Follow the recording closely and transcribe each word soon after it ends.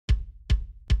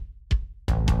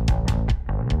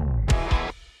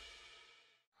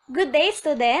Good day,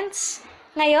 students!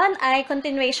 Ngayon ay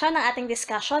continuation ng ating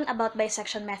discussion about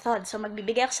bisection method. So,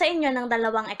 magbibigay ako sa inyo ng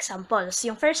dalawang examples.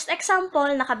 Yung first example,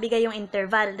 nakabigay yung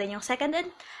interval. Then, yung second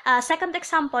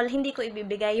example, hindi ko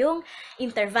ibibigay yung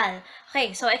interval.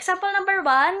 Okay, so example number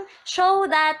 1, show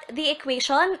that the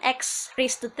equation x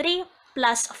raised to 3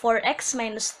 plus 4x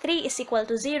minus 3 is equal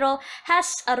to 0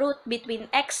 has a root between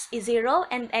x is 0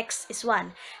 and x is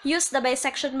 1. Use the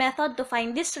bisection method to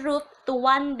find this root to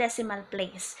 1 decimal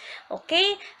place.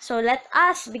 Okay? So, let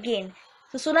us begin.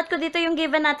 Susulat ko dito yung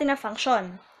given natin na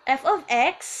function. F of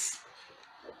x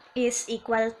is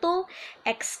equal to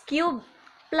x cubed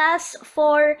plus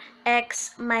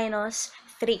 4x minus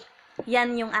 3.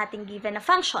 Yan yung ating given na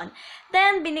function.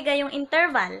 Then, binigay yung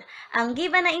interval. Ang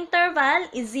given na interval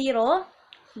is 0,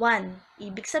 1.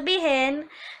 Ibig sabihin,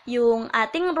 yung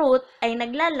ating root ay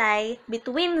naglalay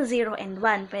between 0 and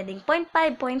 1. Pwedeng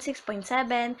 0.5, 0.6,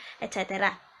 0.7,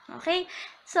 etc. Okay?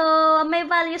 So, may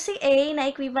value si A na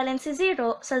equivalent sa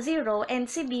 0, and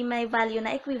si B may value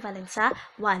na equivalent sa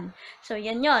 1. So,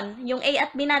 yan yon. Yung A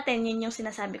at B natin, yun yung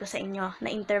sinasabi ko sa inyo na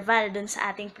interval dun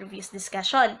sa ating previous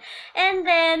discussion. And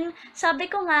then, sabi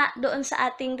ko nga, doon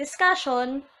sa ating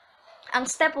discussion, ang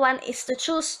step 1 is to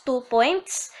choose 2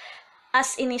 points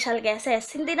as initial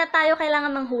guesses. Hindi na tayo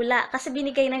kailangan manghula kasi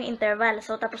binigay ng interval.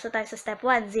 So, tapos na tayo sa step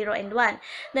 1, 0 and 1.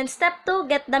 Then, step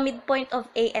 2, get the midpoint of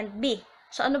A and B.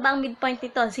 So, ano ba ang midpoint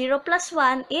nito? 0 plus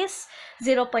 1 is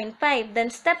 0.5.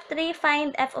 Then, step 3,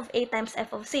 find f of A times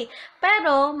f of C.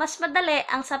 Pero, mas madali,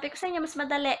 ang sabi ko sa inyo, mas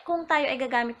madali kung tayo ay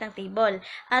gagamit ng table.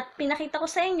 At pinakita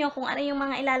ko sa inyo kung ano yung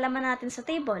mga ilalaman natin sa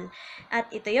table. At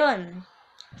ito yon.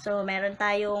 So, meron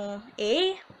tayong A.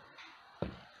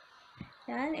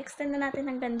 Yan, extend na natin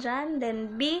hanggang dyan.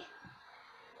 Then, B.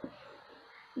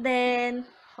 Then,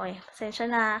 okay,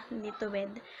 pasensya na, hindi to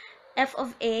with. F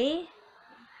of A.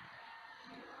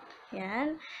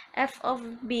 Yan. F of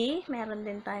B. Meron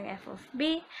din tayong F of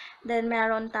B. Then,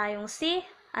 meron tayong C.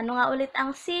 Ano nga ulit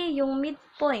ang C? Yung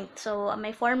midpoint. So,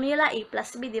 may formula A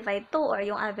plus B divide 2 or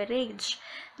yung average.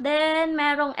 Then,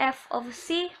 merong F of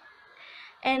C.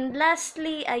 And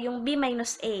lastly, ay yung B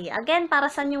minus A. Again, para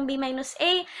saan yung B minus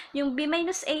A? Yung B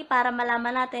minus A para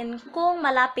malaman natin kung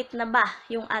malapit na ba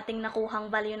yung ating nakuhang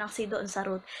value ng C doon sa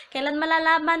root. Kailan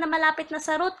malalaman na malapit na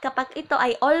sa root? Kapag ito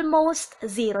ay almost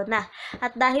 0 na.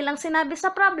 At dahil lang sinabi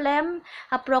sa problem,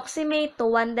 approximate to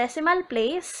 1 decimal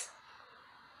place,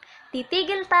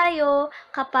 titigil tayo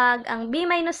kapag ang B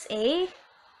minus A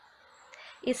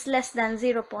is less than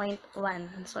 0.1.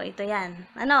 So, ito yan.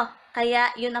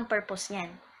 Kaya, yun ang purpose niyan.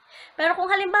 Pero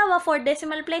kung halimbawa, 4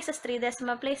 decimal places, 3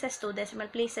 decimal places, 2 decimal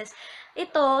places,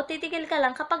 ito, titigil ka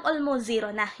lang kapag almost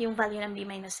 0 na yung value ng B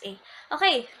minus A.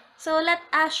 Okay, so let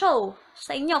us show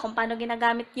sa inyo kung paano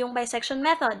ginagamit yung bisection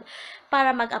method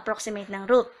para mag-approximate ng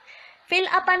root. Fill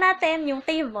up natin yung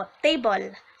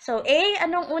table. So, A,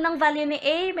 anong unang value ni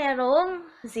A? Merong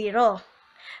 0.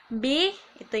 B,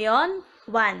 ito yon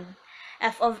 1.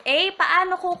 F of A,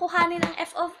 paano kukuhanin ang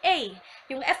F of A?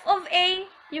 Yung F of A,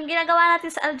 yung ginagawa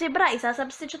natin sa algebra,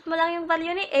 isa-substitute mo lang yung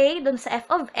value ni A dun sa F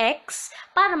of X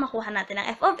para makuha natin ang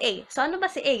F of A. So, ano ba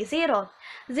si A? 0.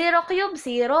 0 cube,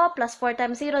 0, plus 4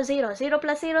 times 0, 0. 0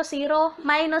 plus 0, 0,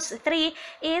 minus 3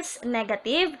 is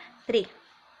negative 3.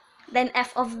 Then,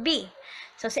 F of B.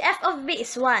 So, si F of B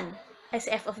is 1. Si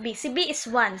F of B. Si B is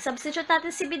 1. Substitute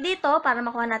natin si B dito para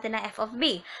makuha natin ang F of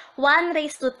B. 1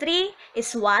 raised to 3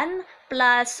 is 1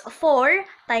 plus 4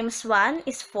 times 1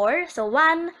 is 4. So,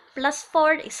 1 plus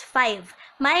 4 is 5.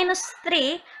 Minus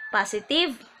 3,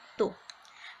 positive 2.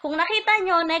 Kung nakita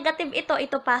nyo, negative ito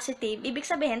positive, ibig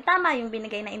sabihin, tama yung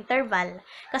binigay na interval.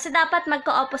 Kasi dapat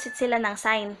magka-opposite sila ng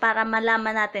sign para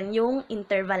malaman natin yung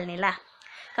interval nila.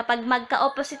 Kapag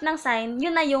magka-opposite ng sign,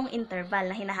 yun na yung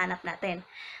interval na hinahanap natin.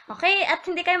 Okay? At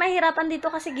hindi kayo mahirapan dito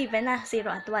kasi given na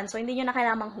 0 at 1. So, hindi nyo na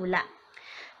kailangang manghula.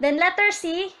 Then, letter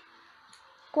C,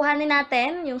 kuhanin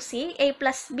natin yung C, A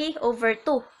plus B over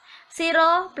 2.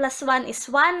 0 plus 1 is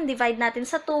 1. Divide natin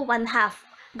sa 2, 1/2.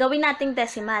 Gawin nating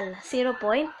decimal,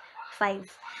 0.5.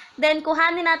 Then,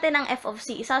 kuhanin natin ang F of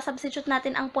C. Isa-substitute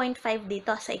natin ang 0.5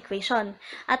 dito sa equation.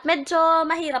 At medyo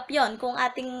mahirap yon kung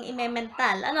ating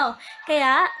i-mental.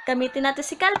 Kaya, gamitin natin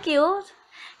si calcu.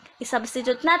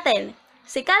 I-substitute natin.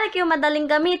 Si calcu, madaling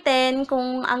gamitin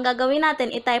kung ang gagawin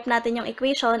natin, i-type natin yung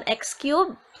equation, x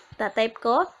cubed, ta-type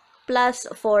ko, plus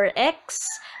 4x,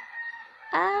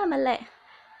 mali,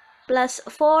 plus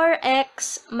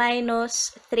 4x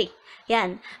minus 3.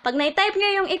 Yan. Pag na-type nyo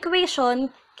yung equation,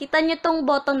 kita nyo tong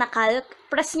button na calc,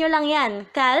 press nyo lang yan,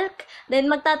 calc, then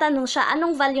magtatanong siya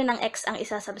anong value ng x ang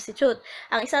isa-substitute.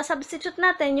 Ang isa-substitute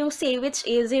natin yung c, which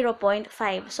is 0.5.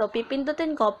 So,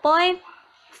 pipindutin ko 0.5.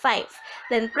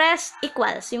 Then press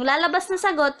equals. Yung lalabas na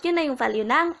sagot, yun na yung value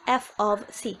ng f of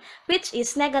c, which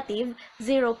is negative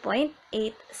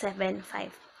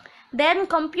 0.875. Then,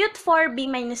 compute for b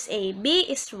minus a. b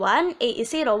is 1, a is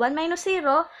 0. 1 minus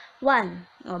 0,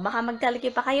 1. O, baka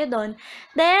magkalki pa kayo doon.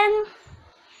 Then,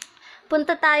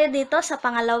 punta tayo dito sa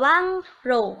pangalawang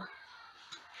row.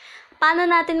 Paano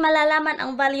natin malalaman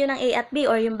ang value ng a at b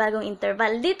or yung bagong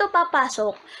interval? Dito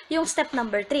papasok yung step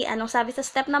number 3. Anong sabi sa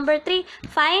step number 3?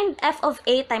 Find f of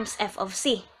a times f of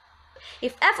c.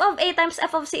 If f of a times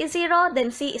f of c is 0,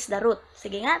 then c is the root.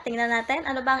 Sige nga, tingnan natin.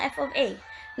 Ano ba ang f of a?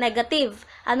 Negative.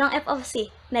 Anong f of c?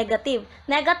 Negative.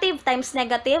 Negative times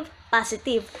negative,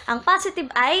 positive. Ang positive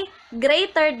ay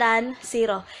greater than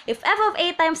 0. If f of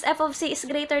a times f of c is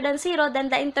greater than 0,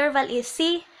 then the interval is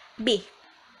c, b.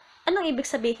 Anong ibig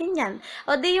sabihin yan?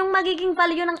 O di yung magiging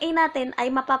value ng a natin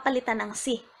ay mapapalitan ng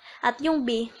c. At yung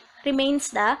b remains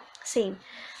the same.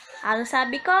 Ano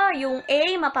sabi ko? Yung a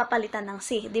mapapalitan ng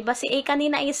c. Diba si a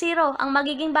kanina ay 0? Ang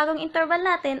magiging bagong interval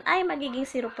natin ay magiging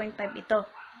 0.5 ito.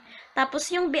 Tapos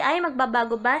yung b ay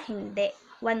magbabago ba? Hindi.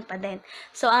 1 pa din.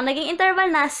 So, ang naging interval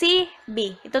na c,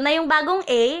 b. Ito na yung bagong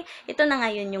a. Ito na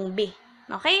ngayon yung b.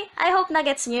 Okay? I hope na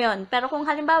gets nyo yun. Pero kung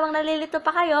halimbawang nalilito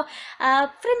pa kayo,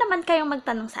 free naman kayong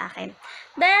magtanong sa akin.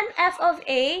 Then, f of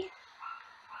a.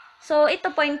 So, ito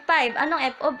 0.5. Anong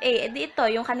f of a? Ito,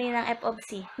 yung kaninang f of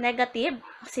c. Negative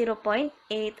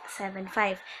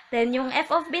 0.875. Then, yung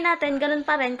f of b natin, ganun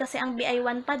pa rin kasi ang b ay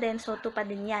 1 pa din. So, 2 pa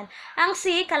din yan. Ang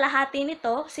c, kalahati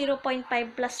nito, 0.5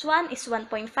 plus 1 is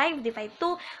 1.5 divide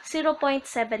 2,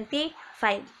 0.75.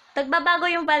 Nagbabago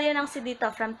yung value ng c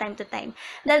dito from time to time.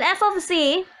 Then, f of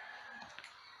c,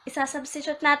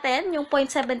 isa-substitute natin yung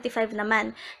 0.75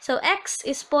 naman. So, x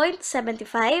is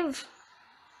 0.75,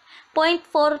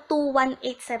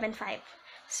 0.421875.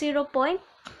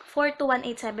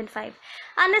 0.421875.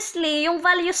 Honestly, yung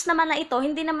values naman na ito,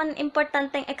 hindi naman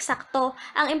importanteng eksakto.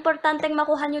 Ang importanteng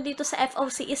makuha nyo dito sa f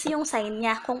of c is yung sign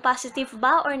niya, kung positive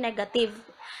ba or negative.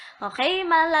 Okay,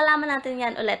 malalaman natin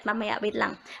yan ulit mamaya. Wait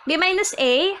lang. b minus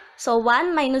a, so 1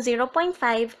 minus 0.5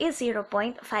 is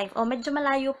 0.5. O, medyo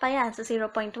malayo pa yan sa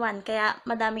 0.1, kaya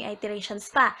madaming iterations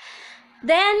pa.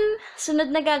 Then, sunod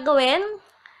na gagawin,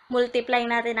 multiply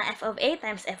natin ang f of a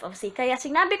times f of c. Kaya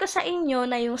sinabi ko sa inyo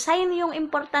na yung sign yung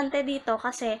importante dito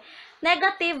kasi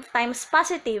negative times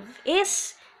positive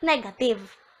is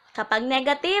negative. Kapag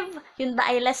negative, yun ba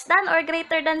ay less than or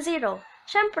greater than 0?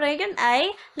 Siyempre, yun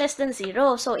ay less than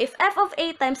 0. So, if f of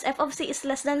a times f of c is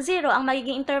less than 0, ang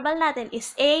magiging interval natin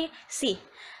is a, c.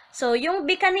 So, yung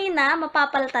b kanina,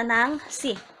 mapapalitan ng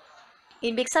c.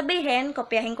 Ibig sabihin,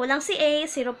 kopyahin ko lang si a,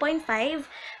 0.5.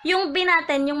 Yung b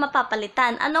natin, yung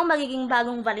mapapalitan. Anong magiging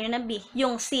bagong value ng b?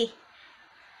 Yung c.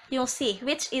 Yung c,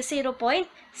 which is 0.75.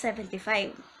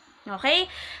 Okay?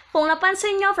 Kung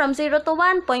napansin nyo, from 0 to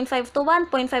 1, 0.5 to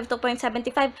 1, 0.5 to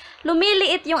 0.75,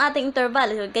 lumiliit yung ating interval.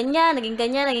 Ganyan, naging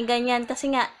ganyan, naging ganyan. Kasi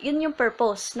nga, yun yung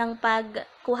purpose ng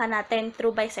pagkuha natin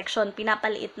through bisection.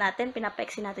 Pinapaliit natin,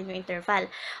 pinapaiksi natin yung interval.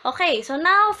 Okay, so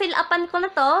now, fill upan ko na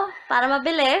to para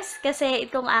mabilis. Kasi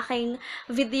itong aking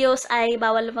videos ay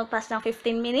bawal lumagpas ng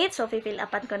 15 minutes. So, fill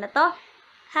upan ko na to.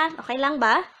 Ha? Okay lang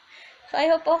ba? So, I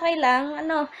hope okay lang.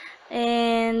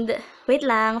 And, wait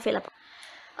lang, fill up.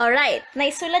 Alright,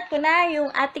 naisulat ko na yung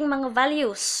ating mga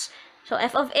values. So,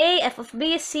 f of a, f of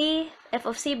b, c, f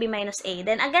of c, b minus a.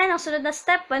 Then again, ang sunod na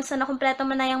step, once na nakumpleto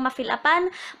mo na yung ma-fill upan,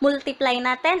 multiply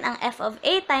natin ang f of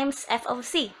a times f of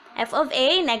c. f of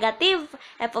a, negative.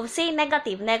 f of c,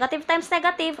 negative. Negative times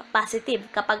negative, positive.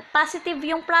 Kapag positive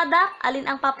yung product, alin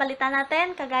ang papalitan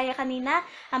natin? Kagaya kanina,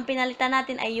 ang pinalitan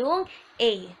natin ay yung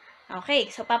a. Okay,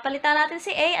 so papalitan natin si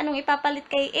a. Anong ipapalit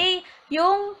kay a?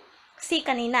 Yung c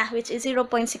kanina, which is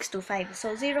 0.625.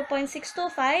 So,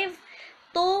 0.625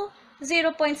 to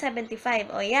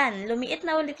 0.75. O yan, lumiit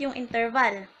na ulit yung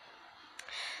interval.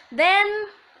 Then,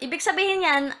 ibig sabihin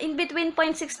yan, in between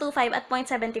 0.625 at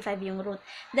 0.75 yung root.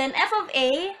 Then, f of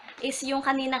a is yung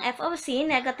kaninang f of c,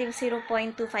 negative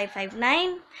 0.2559.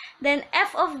 Then,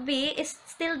 f of b is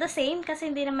still the same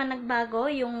kasi hindi naman nagbago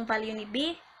yung value ni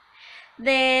b.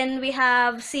 Then, we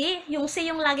have C. Yung C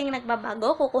yung laging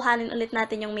nagbabago. Kukuhanin ulit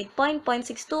natin yung midpoint.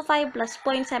 0.625 plus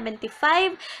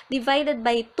 0.75 divided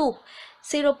by 2.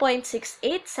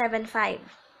 0.6875.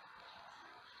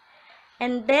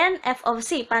 And then, F of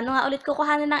C. Paano nga ulit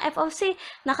kukuhanin ng F of C?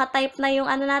 Naka-type na yung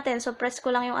ano natin. So, press ko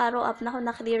lang yung arrow up.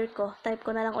 Na-clear ko. Type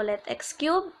ko na lang ulit. X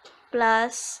cubed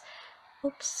plus...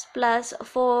 plus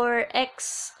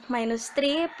 4x minus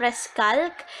 3, press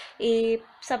calc,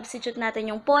 i-substitute natin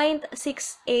yung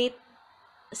 0.6875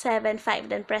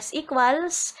 Then press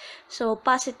equals. So,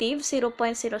 positive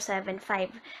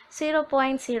 0.075.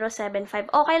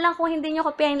 0.075. Okay lang kung hindi nyo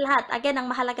kopyahin lahat. Again,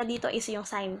 ang mahalaga dito is yung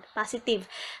sign. Positive.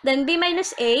 Then, B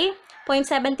minus A,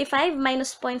 0.75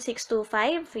 minus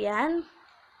 0.625. Yan.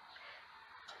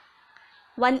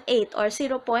 1/8 or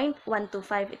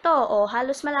 0.125. Ito,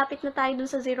 halos malapit na tayo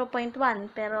dun sa 0.1,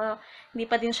 pero hindi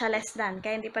pa din siya less than,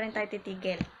 kaya hindi pa rin tayo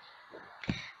titigil.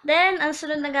 Then, ang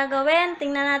sunod na gagawin,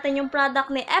 tingnan natin yung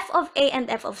product ni f of A and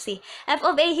f of C. F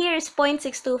of A here is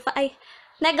 0.625,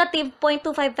 negative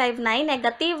 0.2559,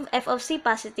 negative, f of C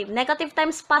positive. Negative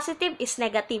times positive is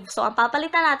negative. So, ang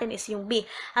papalitan natin is yung B.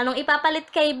 Anong ipapalit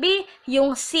kay B?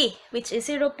 Yung C, which is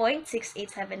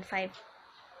 0.6875.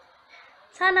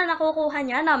 Sana nakukuha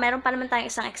niya. No, meron pa naman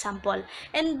tayong isang example.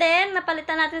 And then,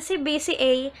 napalitan natin si B, si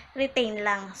A, retain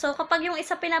lang. So, kapag yung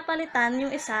isa pinapalitan,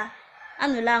 yung isa,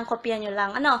 kopya nyo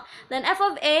lang. Then, f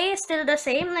of A, still the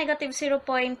same, negative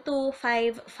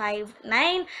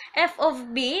 0.2559. F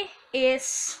of B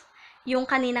is yung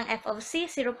kaninang f of C,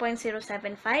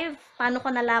 0.075. Paano ko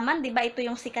nalaman? Diba ito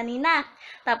yung C kanina?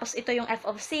 Tapos, ito yung f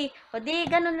of C. O di,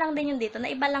 ganun lang din yung dito,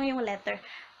 na iba lang yung letter.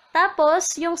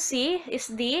 Tapos, yung C is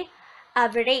the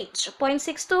average,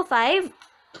 0.625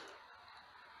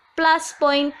 plus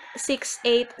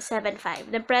 0.6875.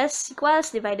 Then press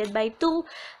equals, divided by 2,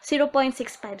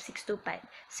 0.65625.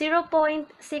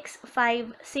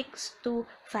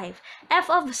 0.65625. F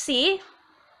of C,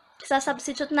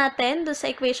 sasubstitute natin doon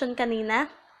sa equation kanina.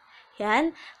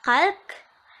 Yan. Calc,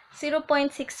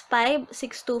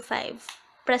 0.65625.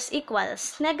 Press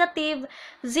equals, negative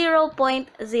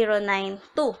 0.092.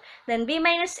 Then B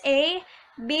minus A,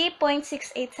 B,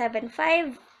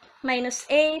 0.6875 minus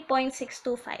A,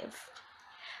 0.625.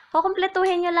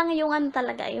 Kukumpletuhin nyo lang yung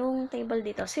talaga, yung table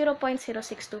dito,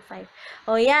 0.0625.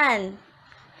 O yan.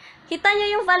 Kita nyo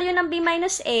yung value ng B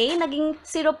minus A, naging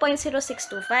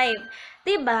 0.0625.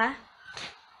 Diba?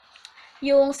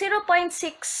 Yung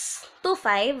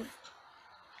 0.625,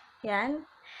 yan.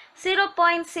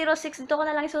 0.06, dito ko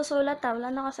na lang isusulat, wala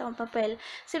na kasi akong papel.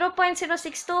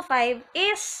 0.0625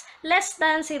 is less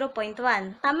than 0.1.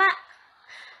 Tama?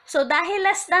 So, dahil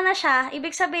less than na siya,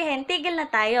 ibig sabihin, tigil na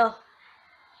tayo.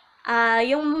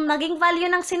 Yung naging value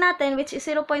ng C natin, which is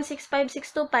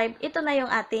 0.65625, ito na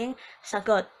yung ating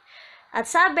sagot. At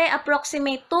sabi,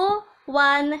 approximate to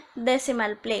 1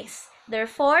 decimal place.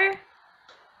 Therefore,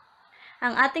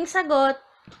 ang ating sagot,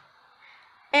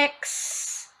 X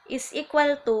is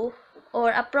equal to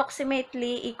or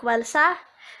approximately equal sa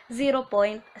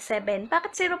 0.7.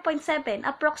 Bakit 0.7?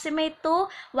 Approximate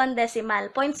to 1 decimal.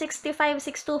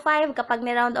 0.65625 kapag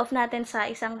ni-round off natin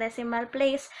sa isang decimal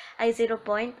place ay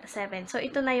 0.7. So,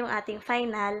 ito na yung ating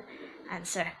final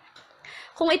answer.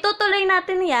 Kung itutuloy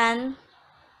natin yan,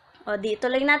 di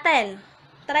ituloy natin.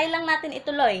 Try lang natin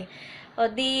ituloy.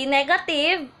 Di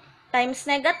negative times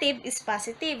negative is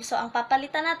positive. So, ang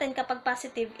papalitan natin kapag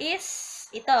positive is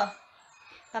ito.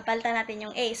 Papalitan natin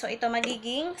yung A. So, ito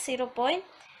magiging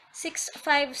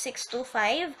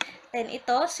 0.65625. Then,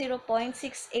 ito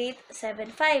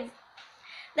 0.6875.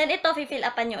 Then, ito fill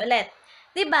upan nyo ulit.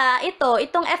 Diba,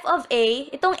 itong F of A,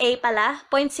 itong A pala,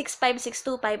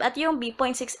 0.65625 at yung B,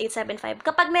 0.6875.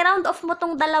 Kapag ni-round off mo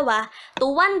tong dalawa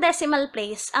to 1 decimal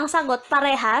place, ang sagot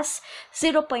parehas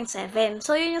 0.7.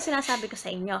 So, yun yung sinasabi ko sa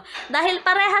inyo. Dahil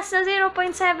parehas na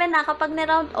 0.7 na kapag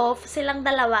ni-round off silang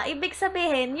dalawa, ibig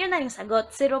sabihin, yun na yung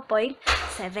sagot, 0.7.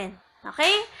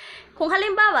 Okay? Kung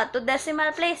halimbawa, to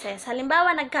decimal places,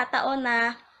 halimbawa nagkataon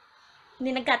na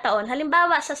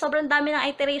halimbawa, sa sobrang dami ng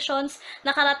iterations,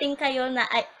 nakarating kayo na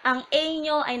ang A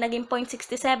nyo ay naging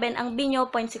 0.67, ang B nyo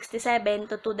 0.67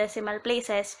 to 2 decimal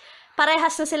places.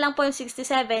 Parehas na silang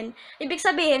 0.67. Ibig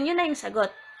sabihin, yun na yung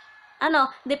sagot.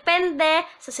 Depende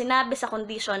sa sinabi sa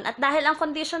condition. At dahil ang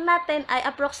condition natin ay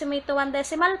approximate to 1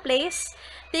 decimal place,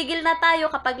 tigil na tayo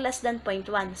kapag less than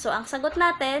 0.1. So, ang sagot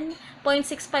natin,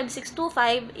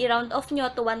 0.65625, i-round off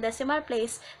nyo to 1 decimal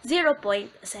place,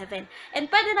 0.7. And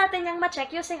pwede natin yung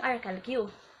ma-check using our calcu.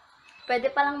 Pwede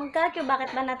palang mag-calcu,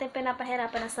 bakit ba natin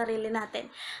pinapahirapan ang sarili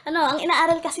natin? Ang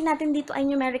inaaral kasi natin dito ay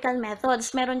numerical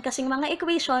methods. Meron kasing mga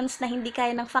equations na hindi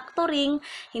kaya ng factoring,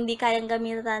 hindi kayang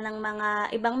gamitan ng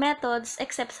mga ibang methods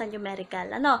except sa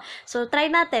numerical. So, try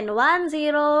natin. 1,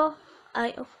 0,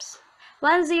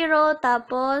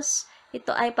 tapos ito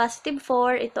ay positive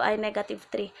 4, ito ay negative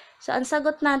 3. So, ang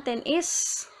sagot natin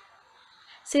is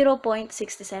 0.67.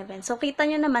 So, kita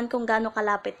nyo naman kung gaano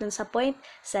kalapit dun sa 0.7.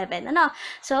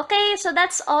 So, okay. So,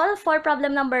 that's all for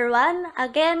problem number 1.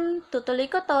 Again,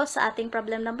 tutuloy ko to sa ating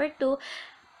problem number 2.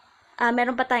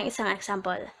 Meron pa tayong isang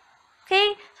example.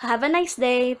 Okay? So, have a nice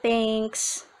day.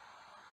 Thanks.